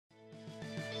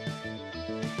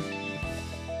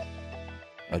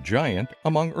A giant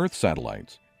among Earth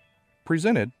satellites.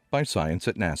 Presented by Science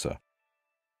at NASA.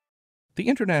 The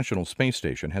International Space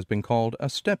Station has been called a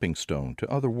stepping stone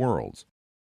to other worlds.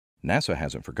 NASA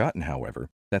hasn't forgotten, however,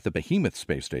 that the behemoth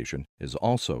space station is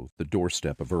also the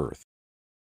doorstep of Earth.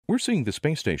 We're seeing the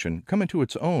space station come into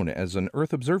its own as an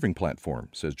Earth observing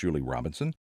platform, says Julie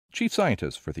Robinson, chief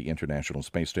scientist for the International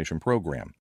Space Station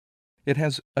program. It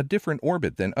has a different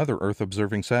orbit than other Earth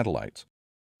observing satellites.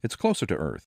 It's closer to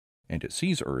Earth, and it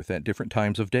sees Earth at different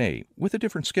times of day with a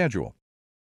different schedule.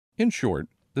 In short,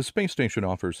 the space station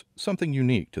offers something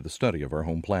unique to the study of our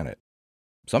home planet.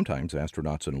 Sometimes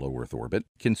astronauts in low Earth orbit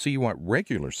can see what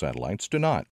regular satellites do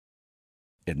not.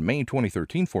 In May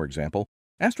 2013, for example,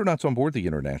 astronauts on board the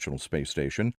International Space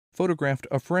Station photographed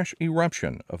a fresh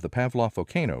eruption of the Pavlov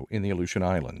volcano in the Aleutian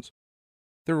Islands.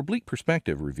 Their oblique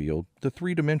perspective revealed the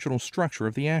three-dimensional structure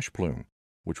of the ash plume,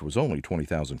 which was only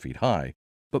 20,000 feet high,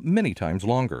 but many times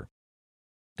longer.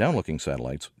 Downlooking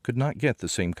satellites could not get the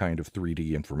same kind of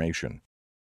 3D information.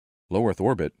 Low Earth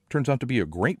orbit turns out to be a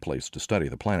great place to study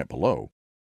the planet below.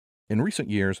 In recent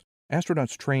years,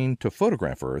 astronauts trained to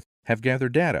photograph Earth have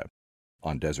gathered data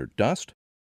on desert dust,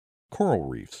 coral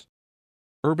reefs,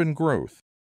 urban growth,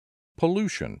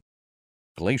 pollution,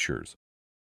 glaciers,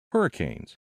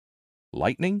 hurricanes,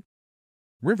 lightning,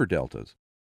 river deltas,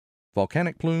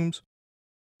 volcanic plumes,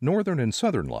 northern and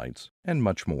southern lights, and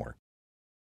much more.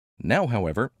 Now,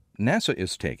 however, NASA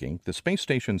is taking the space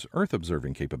station's Earth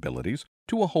observing capabilities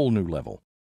to a whole new level.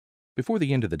 Before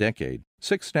the end of the decade,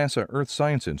 6 NASA Earth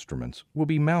science instruments will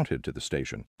be mounted to the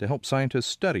station to help scientists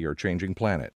study our changing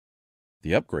planet.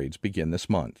 The upgrades begin this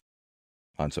month.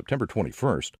 On September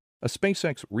 21st, a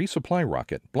SpaceX resupply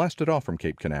rocket blasted off from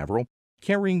Cape Canaveral,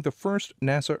 carrying the first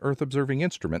NASA Earth observing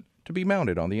instrument to be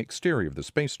mounted on the exterior of the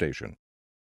space station.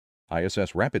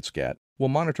 ISS RapidScat will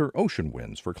monitor ocean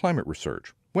winds for climate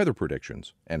research, weather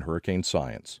predictions, and hurricane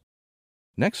science.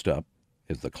 Next up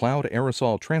is the Cloud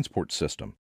Aerosol Transport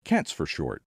System, CATS for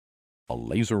short, a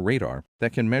laser radar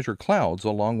that can measure clouds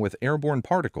along with airborne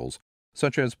particles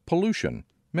such as pollution,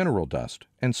 mineral dust,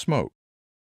 and smoke.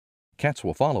 CATS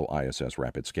will follow ISS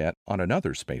RapidScat on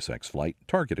another SpaceX flight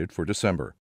targeted for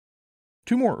December.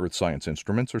 2 more Earth science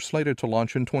instruments are slated to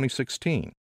launch in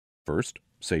 2016. First,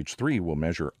 SAGE-3 will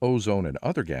measure ozone and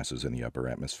other gases in the upper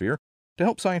atmosphere to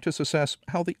help scientists assess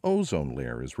how the ozone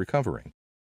layer is recovering.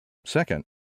 Second,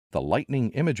 the Lightning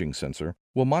Imaging Sensor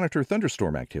will monitor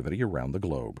thunderstorm activity around the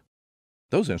globe.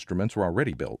 Those instruments are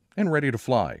already built and ready to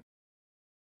fly.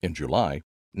 In July,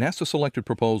 NASA selected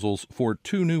proposals for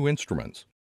 2 new instruments: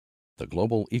 the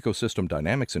Global Ecosystem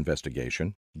Dynamics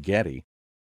Investigation, GETI,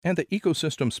 and the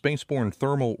Ecosystem Spaceborne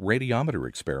Thermal Radiometer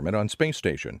Experiment on Space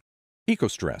Station,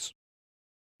 EcoStress.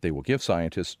 They will give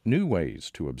scientists new ways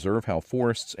to observe how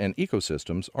forests and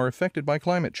ecosystems are affected by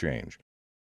climate change.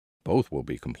 Both will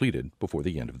be completed before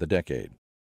the end of the decade.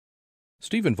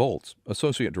 Stephen Volz,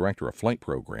 Associate Director of Flight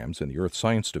Programs in the Earth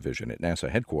Science Division at NASA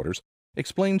headquarters,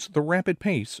 explains the rapid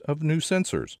pace of new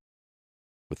sensors.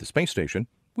 With the space station,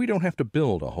 we don't have to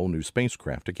build a whole new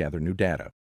spacecraft to gather new data.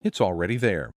 It's already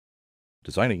there.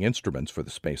 Designing instruments for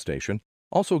the space station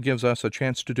also gives us a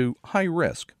chance to do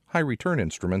high-risk, high-return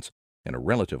instruments in a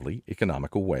relatively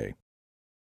economical way.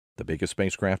 The biggest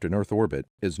spacecraft in Earth orbit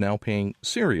is now paying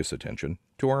serious attention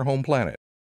to our home planet.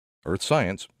 Earth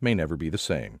science may never be the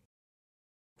same.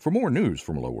 For more news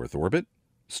from low Earth orbit,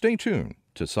 stay tuned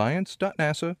to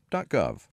science.nasa.gov.